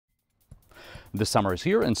The summer is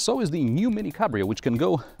here, and so is the new Mini Cabrio, which can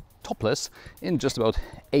go topless in just about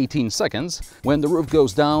 18 seconds. When the roof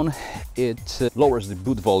goes down, it lowers the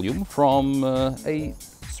boot volume from a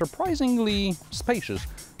surprisingly spacious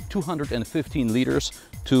 215 liters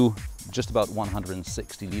to just about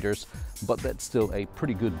 160 liters, but that's still a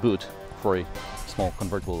pretty good boot for a small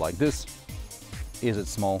convertible like this. Is it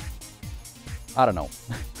small? I don't know.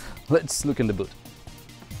 Let's look in the boot.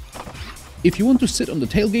 If you want to sit on the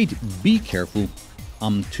tailgate, be careful.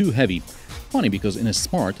 I'm too heavy. Funny, because in a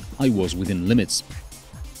Smart I was within limits.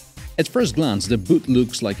 At first glance, the boot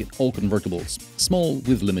looks like all convertibles, small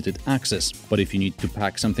with limited access. But if you need to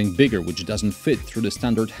pack something bigger which doesn't fit through the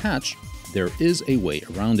standard hatch, there is a way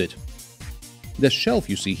around it. The shelf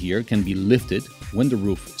you see here can be lifted when the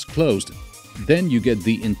roof is closed. Then you get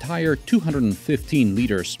the entire 215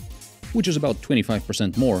 liters, which is about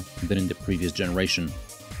 25% more than in the previous generation.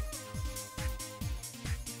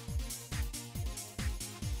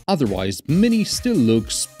 Otherwise, Mini still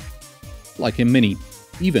looks like a Mini,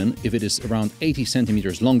 even if it is around 80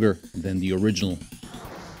 centimeters longer than the original.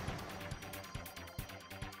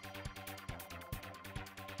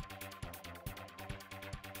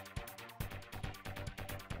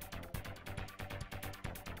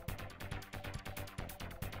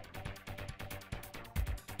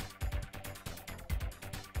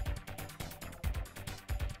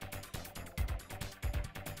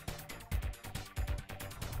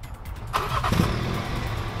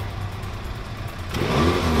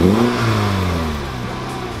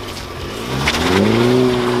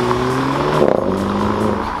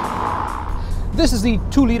 This is the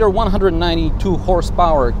 2-liter 192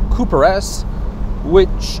 horsepower Cooper S,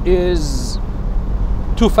 which is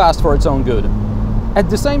too fast for its own good. At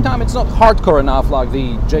the same time, it's not hardcore enough like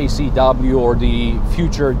the JCW or the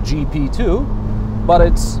future GP2, but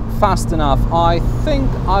it's fast enough. I think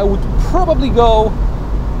I would probably go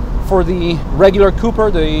for the regular Cooper,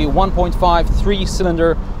 the 1.5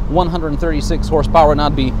 3-cylinder 136 horsepower, and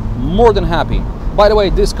I'd be more than happy. By the way,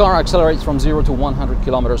 this car accelerates from 0 to 100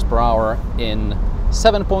 kilometers per hour in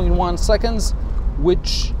 7.1 seconds,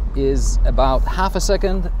 which is about half a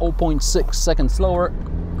second, 0.6 seconds slower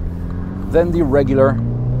than the regular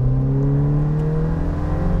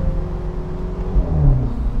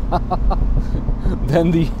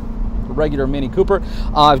Mini Cooper.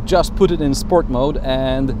 I've just put it in sport mode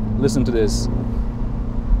and listen to this.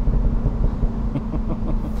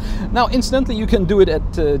 Now, incidentally, you can do it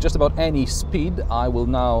at just about any speed. I will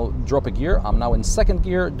now drop a gear. I'm now in second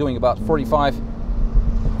gear, doing about 45-50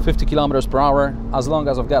 kilometers per hour, as long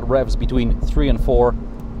as I've got revs between 3 and 4.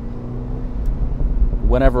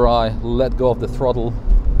 Whenever I let go of the throttle,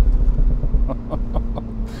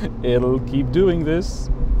 it'll keep doing this.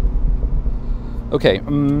 Okay,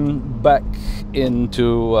 back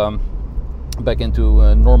into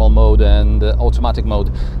normal mode and automatic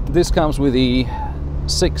mode. This comes with the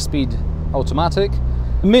 6-speed automatic.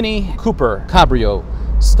 Mini Cooper Cabrio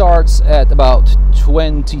starts at about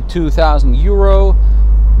 22,000 euro.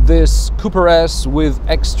 This Cooper S with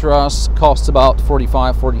extras costs about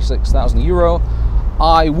 45-46,000 euro.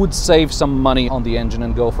 I would save some money on the engine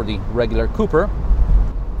and go for the regular Cooper.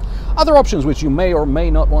 Other options which you may or may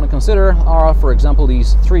not want to consider are, for example,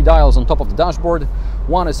 these 3 dials on top of the dashboard.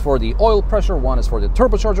 One is for the oil pressure, one is for the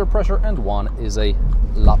turbocharger pressure, and one is a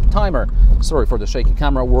lap timer. Sorry for the shaky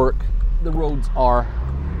camera work. The roads are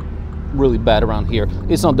really bad around here.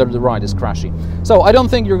 It's not that the ride is crashy. So I don't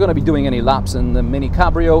think you're going to be doing any laps in the Mini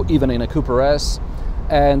Cabrio, even in a Cooper S.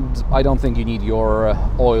 And I don't think you need your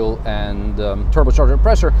oil and turbocharger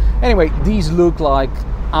pressure. Anyway, these look like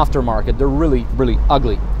aftermarket. They're really, really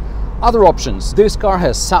ugly. Other options. This car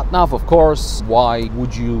has sat-nav, of course. Why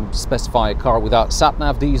would you specify a car without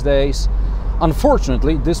sat-nav these days?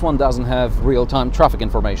 Unfortunately, this one doesn't have real-time traffic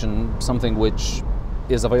information, something which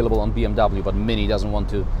is available on BMW, but Mini doesn't want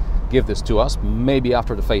to give this to us. Maybe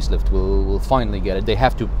after the facelift we'll finally get it. They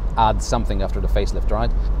have to add something after the facelift,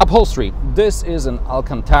 right? Upholstery. This is an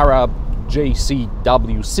Alcantara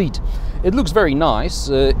JCW seat. It looks very nice.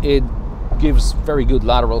 It gives very good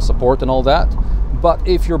lateral support and all that. But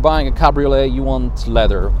if you're buying a cabriolet, you want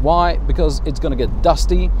leather. Why? Because it's going to get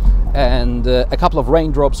dusty, and a couple of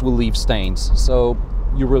raindrops will leave stains. So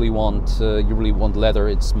you really want leather.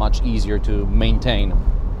 It's much easier to maintain.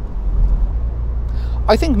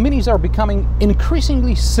 I think Minis are becoming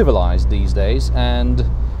increasingly civilized these days, and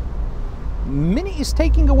Mini is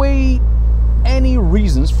taking away any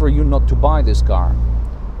reasons for you not to buy this car.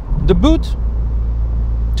 The boot,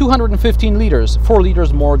 215 liters, 4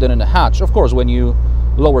 liters more than in the hatch. Of course, when you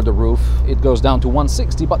lower the roof, it goes down to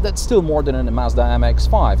 160, but that's still more than in a Mazda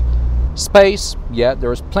MX-5. Space, yeah,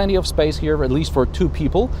 there is plenty of space here, at least for 2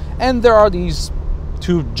 people, and there are these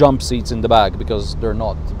 2 jump seats in the back because they're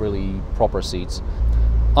not really proper seats,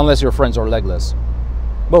 unless your friends are legless.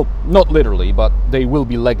 Well, not literally, but they will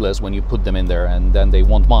be legless when you put them in there, and then they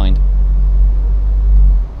won't mind.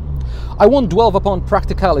 I won't dwell upon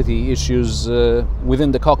practicality issues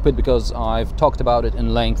within the cockpit because I've talked about it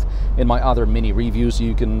in length in my other mini reviews.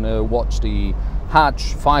 You can watch the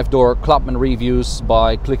hatch 5-door Clubman reviews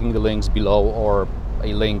by clicking the links below, or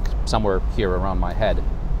a link somewhere here around my head.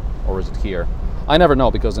 Or is it here? I never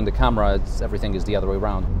know, because in the camera everything is the other way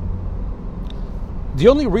around. The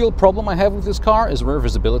only real problem I have with this car is rear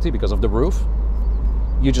visibility because of the roof.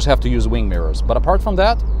 You just have to use wing mirrors. But apart from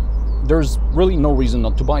that, there's really no reason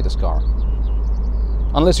not to buy this car.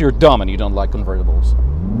 Unless you're dumb and you don't like convertibles.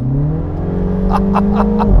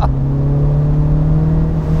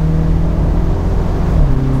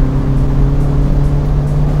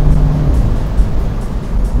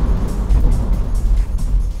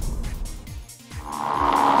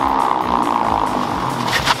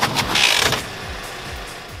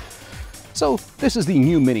 So, this is the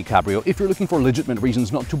new Mini Cabrio. If you're looking for legitimate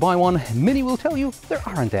reasons not to buy one, Mini will tell you there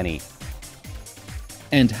aren't any.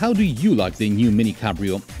 And how do you like the new Mini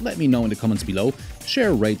Cabrio? Let me know in the comments below.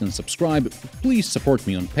 Share, rate and subscribe. Please support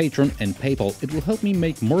me on Patreon and PayPal. It will help me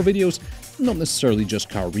make more videos, not necessarily just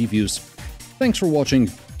car reviews. Thanks for watching,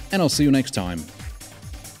 and I'll see you next time.